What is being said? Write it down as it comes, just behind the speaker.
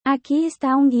Aqui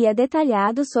está um guia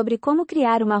detalhado sobre como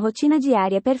criar uma rotina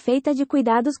diária perfeita de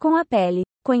cuidados com a pele.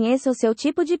 Conheça o seu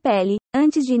tipo de pele.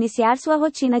 Antes de iniciar sua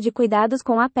rotina de cuidados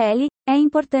com a pele, é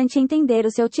importante entender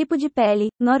o seu tipo de pele: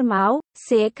 normal,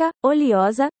 seca,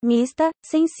 oleosa, mista,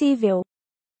 sensível.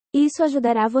 Isso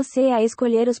ajudará você a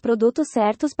escolher os produtos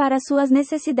certos para suas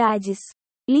necessidades.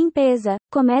 Limpeza.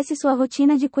 Comece sua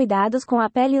rotina de cuidados com a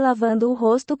pele lavando o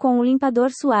rosto com um limpador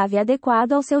suave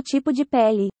adequado ao seu tipo de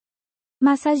pele.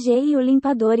 Massageie o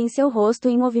limpador em seu rosto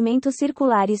em movimentos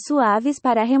circulares suaves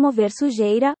para remover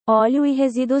sujeira, óleo e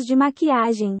resíduos de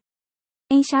maquiagem.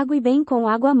 Enxague bem com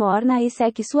água morna e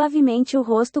seque suavemente o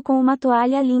rosto com uma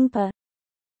toalha limpa.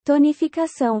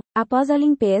 Tonificação. Após a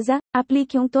limpeza,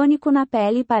 aplique um tônico na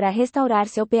pele para restaurar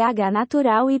seu pH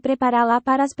natural e prepará-la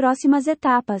para as próximas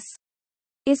etapas.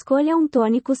 Escolha um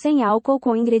tônico sem álcool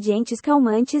com ingredientes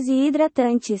calmantes e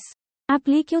hidratantes.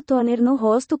 Aplique o toner no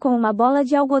rosto com uma bola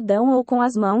de algodão ou com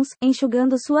as mãos,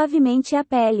 enxugando suavemente a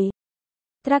pele.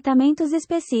 Tratamentos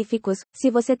específicos. Se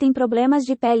você tem problemas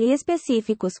de pele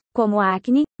específicos, como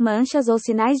acne, manchas ou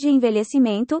sinais de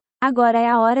envelhecimento, agora é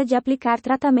a hora de aplicar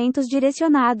tratamentos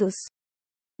direcionados.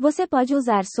 Você pode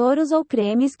usar soros ou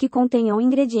cremes que contenham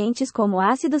ingredientes como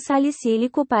ácido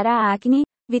salicílico para a acne,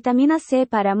 vitamina C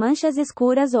para manchas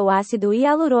escuras ou ácido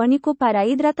hialurônico para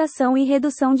hidratação e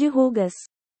redução de rugas.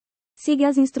 Siga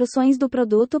as instruções do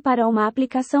produto para uma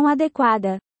aplicação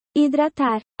adequada.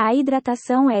 Hidratar. A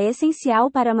hidratação é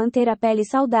essencial para manter a pele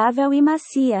saudável e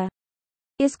macia.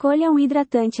 Escolha um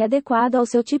hidratante adequado ao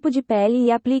seu tipo de pele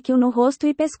e aplique-o no rosto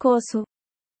e pescoço.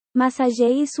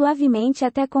 Massageie suavemente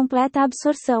até completa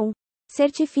absorção.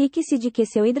 Certifique-se de que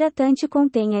seu hidratante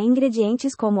contenha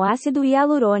ingredientes como ácido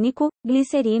hialurônico,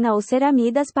 glicerina ou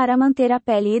ceramidas para manter a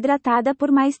pele hidratada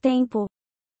por mais tempo.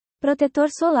 Protetor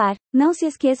solar. Não se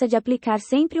esqueça de aplicar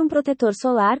sempre um protetor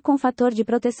solar com fator de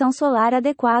proteção solar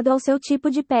adequado ao seu tipo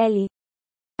de pele.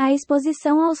 A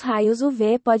exposição aos raios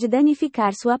UV pode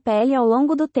danificar sua pele ao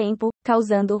longo do tempo,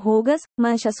 causando rugas,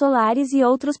 manchas solares e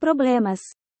outros problemas.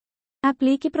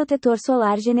 Aplique protetor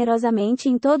solar generosamente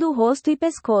em todo o rosto e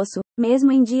pescoço,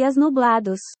 mesmo em dias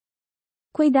nublados.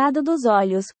 Cuidado dos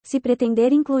olhos. Se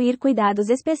pretender incluir cuidados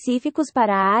específicos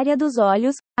para a área dos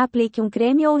olhos, aplique um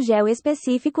creme ou gel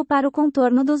específico para o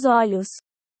contorno dos olhos.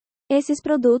 Esses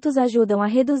produtos ajudam a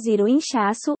reduzir o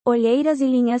inchaço, olheiras e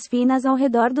linhas finas ao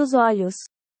redor dos olhos.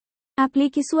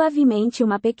 Aplique suavemente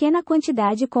uma pequena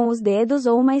quantidade com os dedos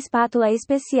ou uma espátula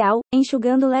especial,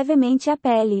 enxugando levemente a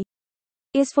pele.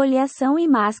 Esfoliação e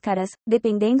máscaras.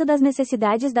 Dependendo das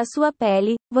necessidades da sua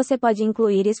pele, você pode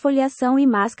incluir esfoliação e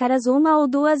máscaras 1 ou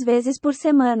 2 vezes por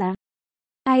semana.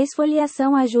 A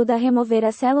esfoliação ajuda a remover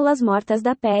as células mortas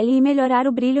da pele e melhorar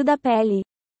o brilho da pele.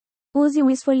 Use um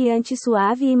esfoliante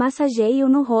suave e massageie-o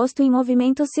no rosto em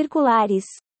movimentos circulares.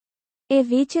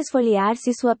 Evite esfoliar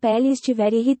se sua pele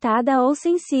estiver irritada ou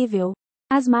sensível.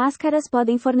 As máscaras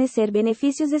podem fornecer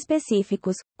benefícios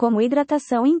específicos, como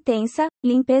hidratação intensa,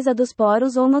 limpeza dos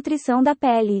poros ou nutrição da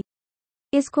pele.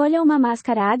 Escolha uma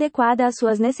máscara adequada às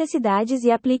suas necessidades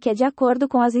e aplique-a de acordo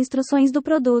com as instruções do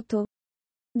produto.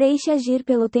 Deixe agir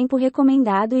pelo tempo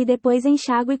recomendado e depois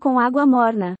enxague com água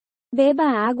morna. Beba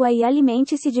água e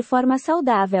alimente-se de forma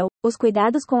saudável. Os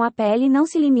cuidados com a pele não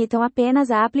se limitam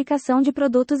apenas à aplicação de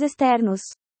produtos externos.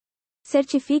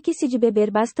 Certifique-se de beber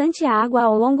bastante água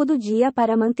ao longo do dia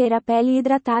para manter a pele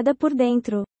hidratada por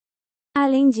dentro.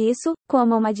 Além disso,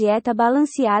 coma uma dieta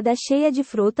balanceada cheia de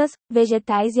frutas,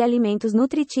 vegetais e alimentos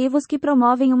nutritivos que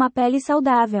promovem uma pele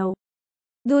saudável.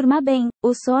 Durma bem.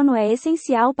 O sono é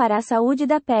essencial para a saúde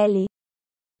da pele.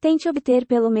 Tente obter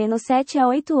pelo menos 7 a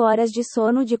 8 horas de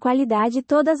sono de qualidade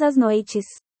todas as noites.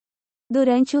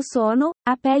 Durante o sono,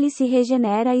 a pele se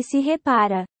regenera e se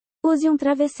repara. Use um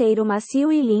travesseiro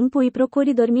macio e limpo e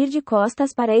procure dormir de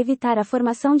costas para evitar a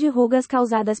formação de rugas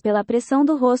causadas pela pressão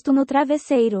do rosto no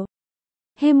travesseiro.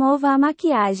 Remova a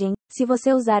maquiagem. Se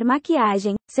você usar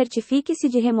maquiagem, certifique-se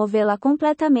de removê-la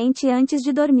completamente antes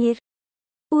de dormir.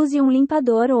 Use um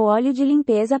limpador ou óleo de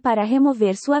limpeza para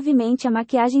remover suavemente a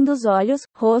maquiagem dos olhos,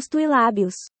 rosto e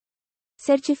lábios.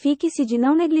 Certifique-se de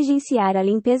não negligenciar a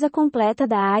limpeza completa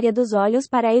da área dos olhos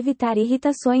para evitar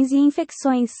irritações e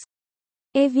infecções.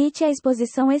 Evite a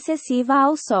exposição excessiva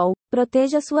ao sol.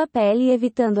 Proteja sua pele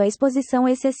evitando a exposição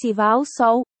excessiva ao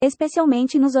sol,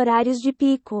 especialmente nos horários de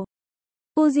pico.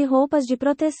 Use roupas de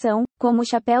proteção, como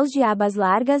chapéus de abas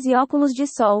largas e óculos de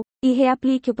sol, e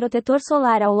reaplique o protetor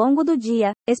solar ao longo do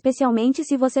dia, especialmente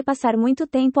se você passar muito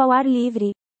tempo ao ar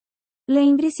livre.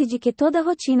 Lembre-se de que toda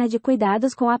rotina de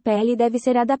cuidados com a pele deve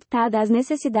ser adaptada às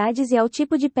necessidades e ao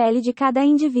tipo de pele de cada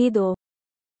indivíduo.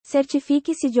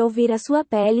 Certifique-se de ouvir a sua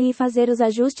pele e fazer os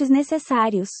ajustes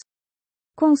necessários.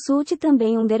 Consulte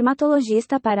também um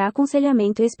dermatologista para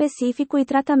aconselhamento específico e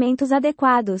tratamentos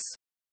adequados.